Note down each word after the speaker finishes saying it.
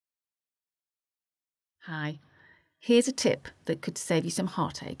Hi, here's a tip that could save you some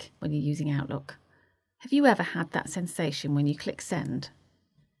heartache when you're using Outlook. Have you ever had that sensation when you click send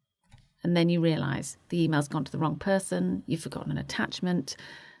and then you realise the email's gone to the wrong person, you've forgotten an attachment,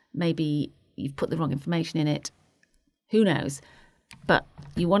 maybe you've put the wrong information in it, who knows, but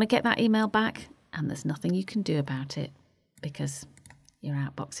you want to get that email back and there's nothing you can do about it because your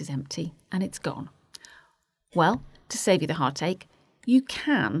outbox is empty and it's gone. Well, to save you the heartache, you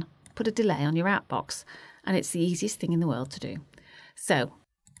can put a delay on your outbox, and it's the easiest thing in the world to do. So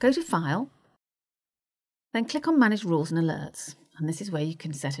go to File, then click on Manage Rules and Alerts, and this is where you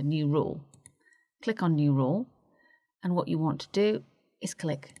can set a new rule. Click on New Rule, and what you want to do is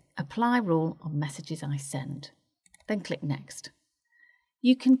click Apply Rule on Messages I Send. Then click Next.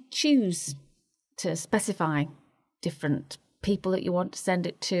 You can choose to specify different people that you want to send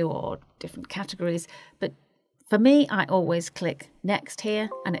it to or different categories, but for me, I always click Next here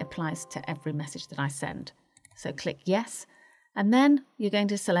and it applies to every message that I send. So click Yes, and then you're going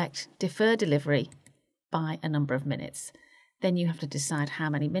to select Defer Delivery by a number of minutes. Then you have to decide how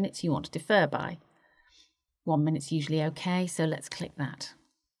many minutes you want to defer by. 1 minute's usually okay, so let's click that.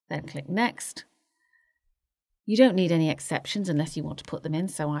 Then click Next. You don't need any exceptions unless you want to put them in,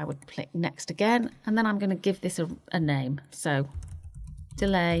 so I would click Next again, and then I'm going to give this a name. So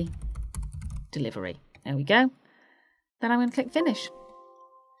Delay Delivery. There we go. Then I'm going to click Finish.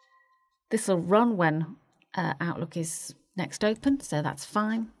 This will run when Outlook is next open, so that's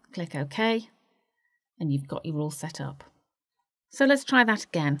fine. Click OK, and you've got your rule set up. So let's try that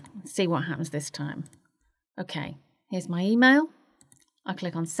again and see what happens this time. OK, here's my email. I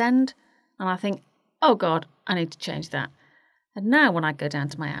click on Send, and I think, oh God, I need to change that. And now when I go down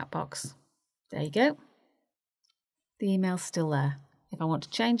to my outbox, there you go. The email's still there. If I want to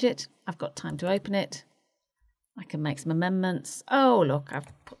change it, I've got time to open it. I can make some amendments. Oh, look, I've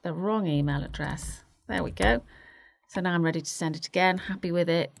put the wrong email address. There we go. So now I'm ready to send it again. Happy with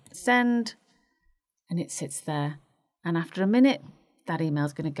it. Send. And it sits there. And after a minute, that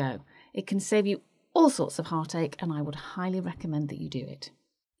email's going to go. It can save you all sorts of heartache, and I would highly recommend that you do it.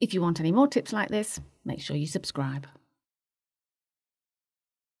 If you want any more tips like this, make sure you subscribe.